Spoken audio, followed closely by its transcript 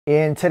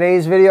In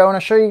today's video, I want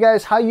to show you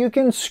guys how you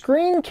can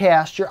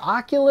screencast your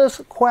Oculus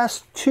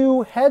Quest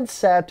 2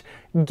 headset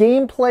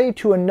gameplay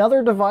to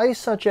another device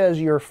such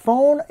as your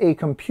phone, a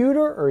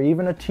computer, or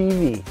even a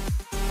TV.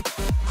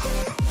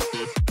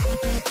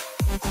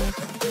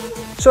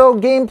 So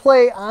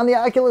gameplay on the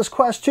Oculus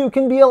Quest 2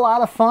 can be a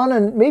lot of fun,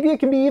 and maybe it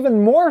can be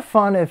even more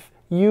fun if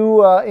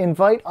you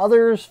invite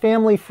others,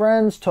 family,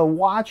 friends to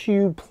watch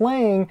you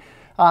playing.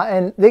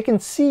 And they can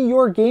see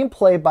your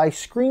gameplay by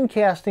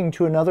screencasting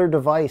to another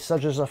device,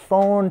 such as a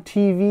phone,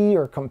 TV,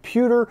 or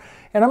computer.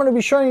 And I'm going to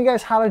be showing you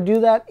guys how to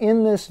do that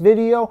in this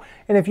video.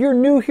 And if you're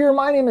new here,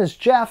 my name is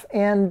Jeff,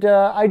 and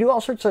I do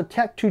all sorts of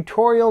tech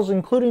tutorials,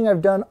 including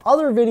I've done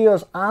other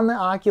videos on the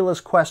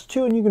Oculus Quest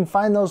 2, and you can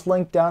find those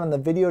linked down in the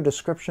video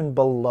description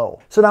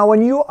below. So now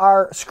when you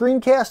are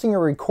screencasting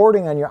or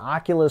recording on your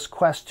Oculus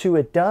Quest 2,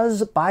 it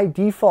does by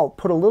default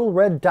put a little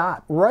red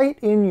dot right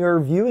in your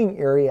viewing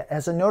area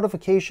as a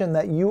notification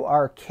that you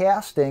are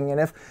casting. And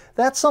if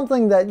that's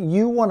something that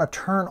you want to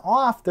turn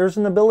off, there's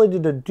an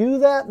ability to do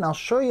that, and I'll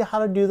show you how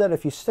to do that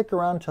if you stick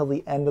around till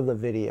the end of the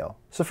video.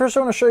 So first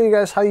I want to show you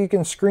guys how you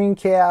can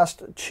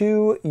screencast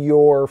to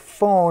your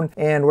phone,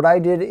 and what I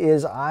did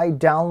is I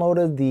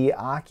downloaded the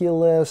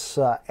Oculus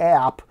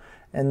app,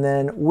 and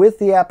then with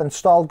the app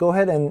installed, go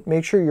ahead and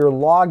make sure you're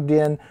logged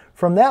in.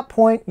 From that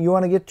point, you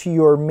want to get to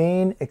your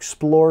main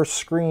Explore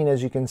screen,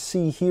 as you can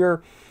see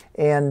here.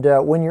 And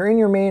when you're in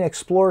your main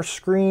Explore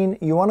screen,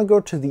 you want to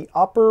go to the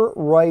upper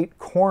right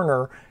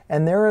corner,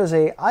 and there is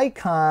an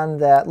icon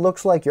that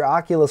looks like your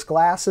Oculus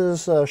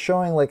glasses,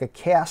 showing like a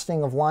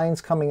casting of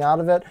lines coming out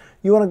of it.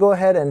 You want to go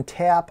ahead and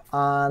tap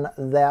on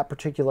that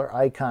particular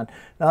icon.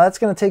 Now that's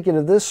going to take you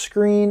to this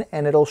screen,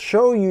 and it'll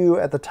show you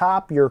at the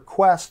top your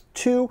Quest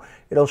 2.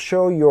 It'll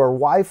show your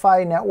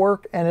Wi-Fi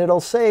network, and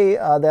it'll say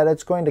that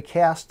it's going to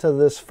cast to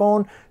this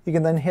phone. You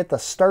can then hit the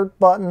start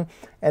button,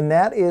 and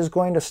that is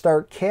going to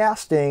start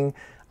casting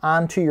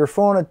onto your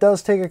phone. It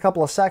does take a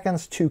couple of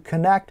seconds to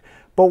connect,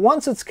 but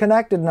once it's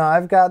connected, now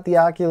I've got the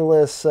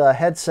Oculus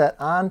headset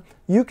on.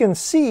 You can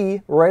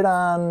see right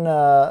on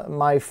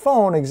my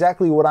phone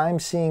exactly what I'm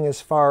seeing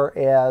as far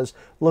as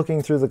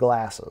looking through the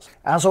glasses.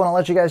 I also want to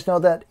let you guys know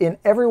that in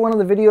every one of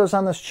the videos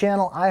on this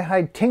channel, I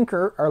hide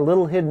Tinker, our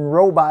little hidden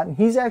robot, and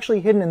he's actually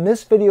hidden in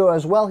this video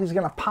as well. He's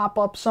going to pop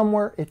up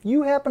somewhere. If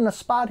you happen to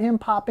spot him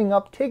popping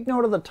up, take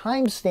note of the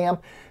timestamp.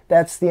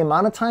 That's the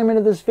amount of time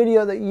into this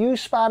video that you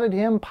spotted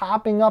him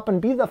popping up,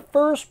 and be the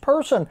first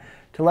person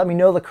to let me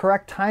know the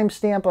correct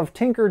timestamp of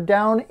Tinker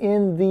down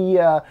in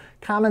the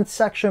comments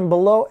section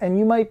below, and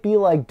you might be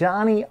like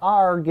Donnie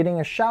R, getting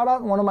a shout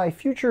out in one of my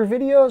future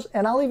videos,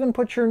 and I'll even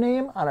put your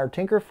name on our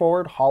Tinker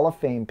Forward Hall of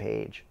Fame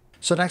page.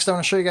 So next I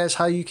want to show you guys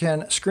how you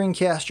can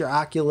screencast your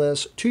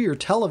Oculus to your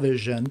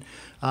television.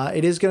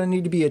 It is going to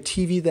need to be a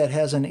TV that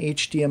has an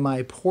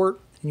HDMI port,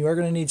 and you are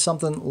going to need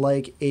something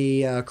like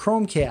a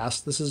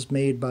Chromecast. This is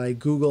made by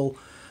Google.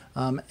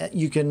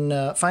 You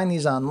can find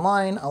these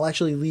online. I'll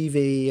actually leave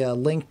a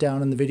link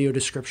down in the video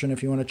description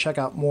if you want to check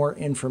out more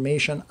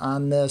information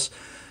on this.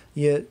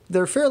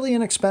 They're fairly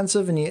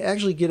inexpensive, and you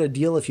actually get a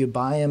deal if you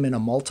buy them in a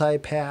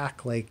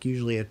multi-pack, like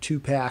usually a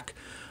 2-pack.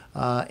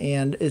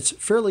 And it's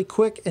fairly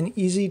quick and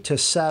easy to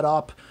set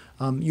up.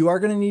 You are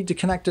going to need to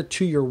connect it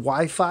to your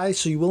Wi-Fi,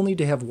 so you will need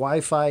to have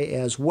Wi-Fi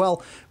as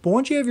well. But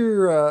once you have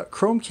your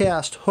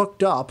Chromecast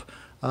hooked up,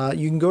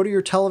 you can go to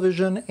your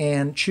television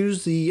and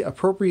choose the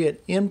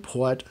appropriate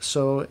input.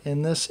 So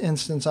in this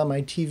instance on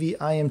my TV,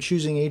 I am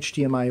choosing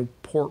HDMI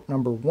port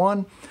number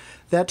 1.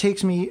 That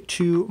takes me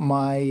to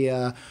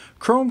my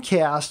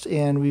Chromecast,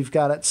 and we've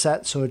got it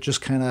set so it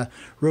just kind of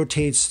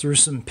rotates through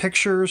some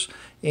pictures.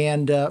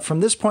 And from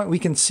this point, we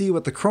can see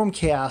what the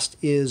Chromecast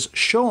is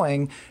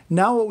showing.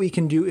 Now what we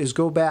can do is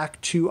go back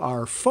to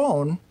our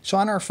phone. So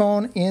on our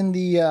phone in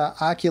the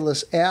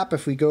Oculus app,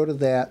 if we go to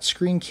that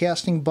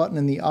screencasting button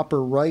in the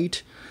upper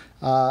right,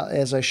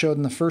 as I showed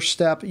in the first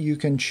step, you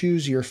can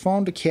choose your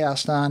phone to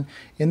cast on.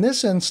 In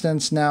this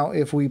instance now,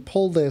 if we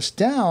pull this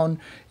down,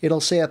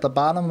 it'll say at the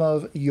bottom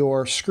of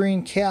your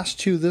screen, cast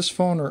to this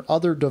phone or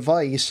other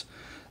device.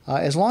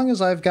 As long as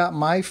I've got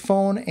my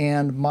phone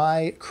and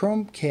my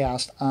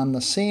Chromecast on the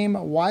same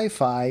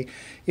Wi-Fi,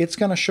 it's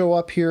going to show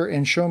up here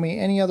and show me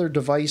any other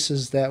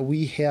devices that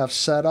we have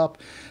set up.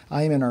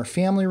 I'm in our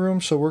family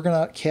room, so we're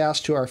going to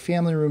cast to our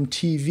family room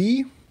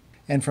TV.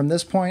 And from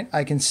this point,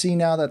 I can see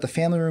now that the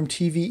family room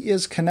TV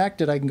is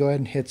connected. I can go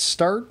ahead and hit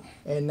start.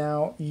 And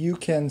now you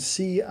can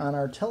see on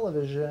our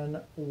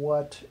television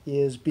what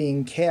is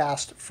being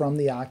cast from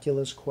the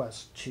Oculus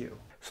Quest 2.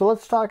 So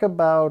let's talk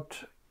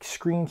about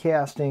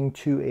screencasting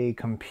to a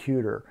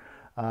computer.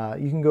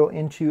 You can go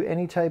into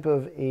any type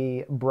of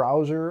a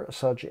browser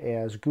such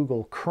as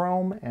Google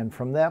Chrome, and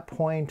from that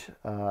point,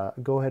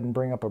 go ahead and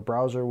bring up a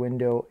browser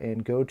window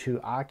and go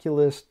to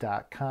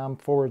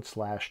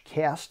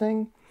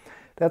oculus.com/casting.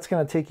 That's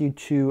going to take you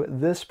to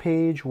this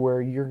page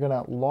where you're going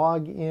to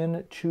log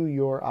in to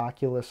your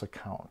Oculus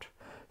account.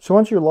 So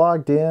once you're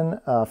logged in,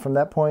 from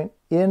that point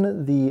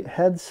in the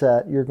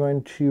headset, you're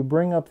going to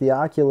bring up the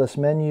Oculus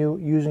menu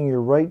using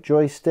your right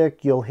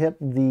joystick. You'll hit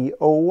the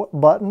O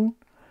button,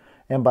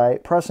 And by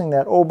pressing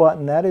that O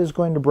button, that is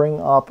going to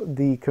bring up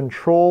the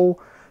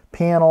control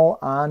panel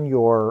on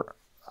your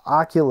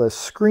Oculus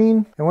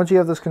screen. And once you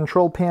have this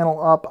control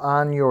panel up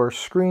on your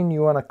screen,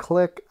 you want to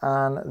click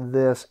on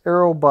this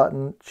arrow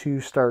button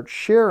to start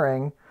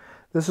sharing.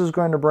 This is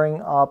going to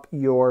bring up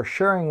your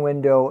sharing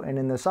window, and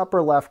in this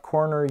upper left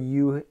corner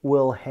you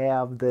will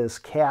have this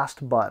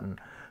cast button.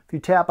 If you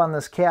tap on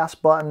this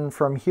cast button,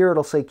 from here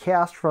it'll say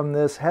cast from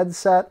this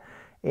headset,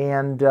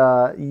 and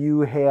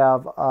you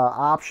have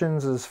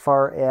options as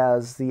far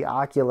as the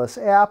Oculus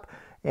app,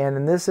 and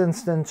in this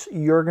instance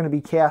you're going to be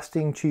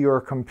casting to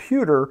your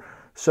computer.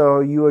 So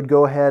you would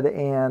go ahead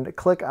and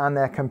click on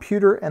that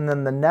computer and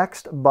then the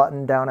next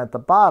button down at the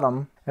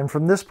bottom. And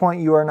from this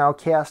point, you are now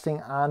casting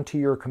onto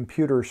your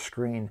computer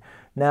screen.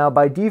 Now,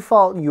 by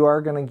default, you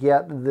are going to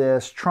get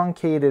this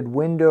truncated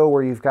window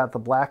where you've got the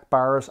black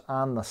bars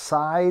on the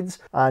sides.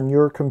 On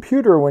your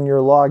computer, when you're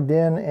logged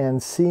in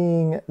and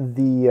seeing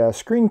the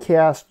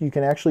screencast, you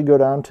can actually go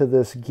down to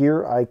this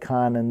gear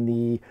icon in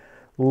the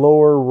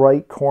lower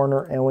right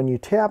corner. And when you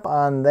tap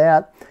on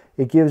that,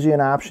 it gives you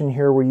an option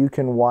here where you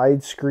can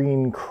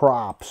widescreen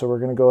crop. So we're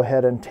going to go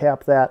ahead and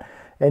tap that.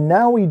 And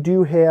now we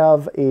do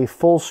have a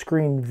full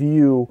screen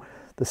view,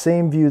 the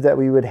same view that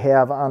we would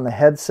have on the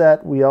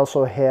headset. We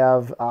also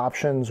have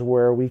options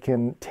where we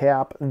can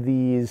tap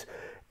these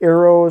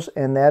arrows,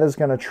 and that is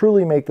going to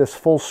truly make this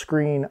full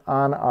screen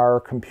on our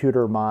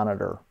computer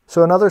monitor.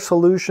 So another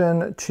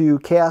solution to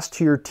cast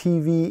to your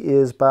TV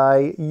is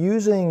by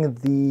using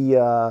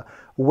the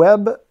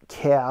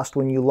webcast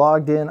when you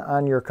logged in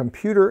on your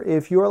computer.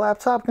 If your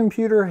laptop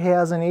computer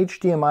has an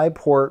HDMI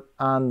port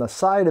on the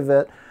side of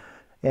it,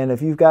 and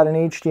if you've got an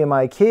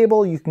HDMI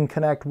cable, you can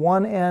connect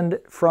one end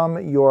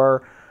from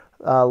your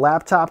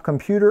laptop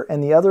computer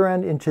and the other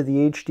end into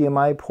the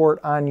HDMI port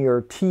on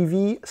your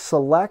TV.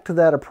 Select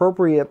that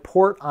appropriate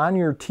port on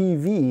your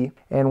TV,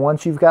 and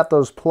once you've got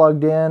those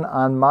plugged in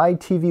on my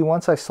TV,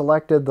 once I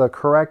selected the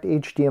correct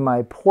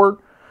HDMI port,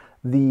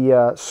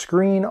 the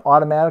screen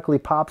automatically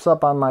pops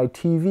up on my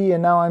TV,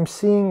 and now I'm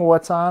seeing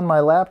what's on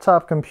my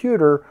laptop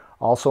computer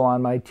also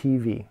on my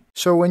TV.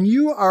 So when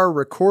you are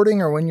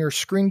recording or when you're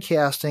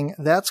screencasting,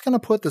 that's going to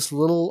put this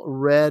little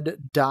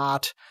red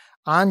dot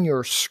on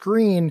your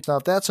screen. Now,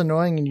 if that's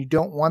annoying and you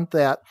don't want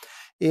that,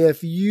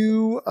 if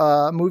you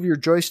move your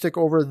joystick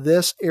over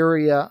this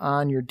area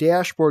on your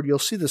dashboard, you'll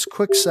see this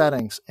quick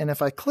settings. And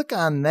if I click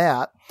on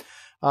that,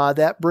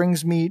 that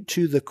brings me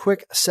to the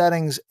quick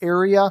settings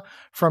area.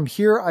 From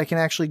here, I can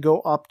actually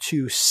go up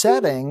to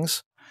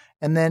settings,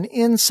 and then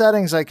in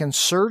settings, I can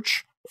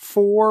search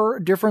for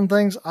different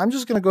things. I'm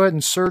just going to go ahead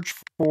and search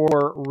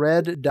for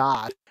red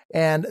dot.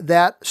 And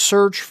that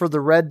search for the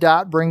red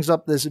dot brings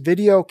up this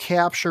video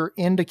capture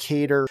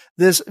indicator.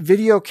 This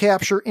video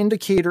capture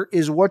indicator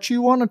is what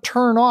you want to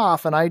turn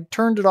off, and I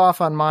turned it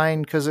off on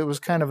mine because it was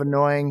kind of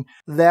annoying.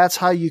 That's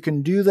how you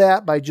can do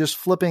that, by just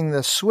flipping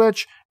the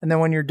switch, and then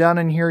when you're done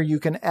in here, you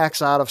can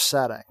X out of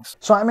settings.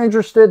 So I'm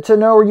interested to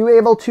know, were you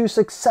able to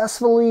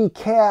successfully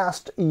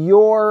cast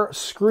your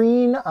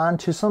screen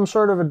onto some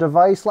sort of a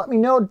device? Let me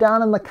know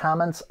down in the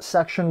comments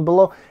section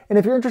below. And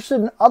if you're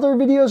interested in other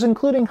videos,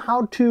 including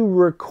how to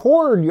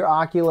record your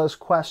Oculus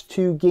Quest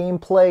 2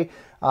 gameplay,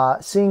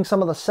 seeing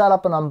some of the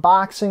setup and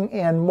unboxing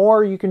and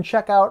more, you can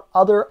check out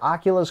other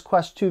Oculus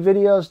Quest 2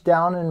 videos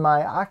down in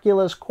my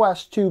Oculus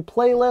Quest 2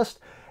 playlist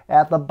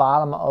at the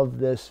bottom of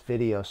this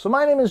video. So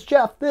my name is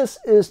Jeff. This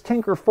is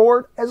Tinker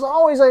Ford. As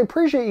always, I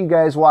appreciate you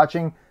guys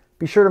watching.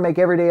 Be sure to make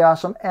every day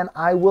awesome, and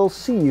I will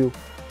see you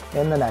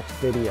in the next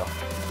video.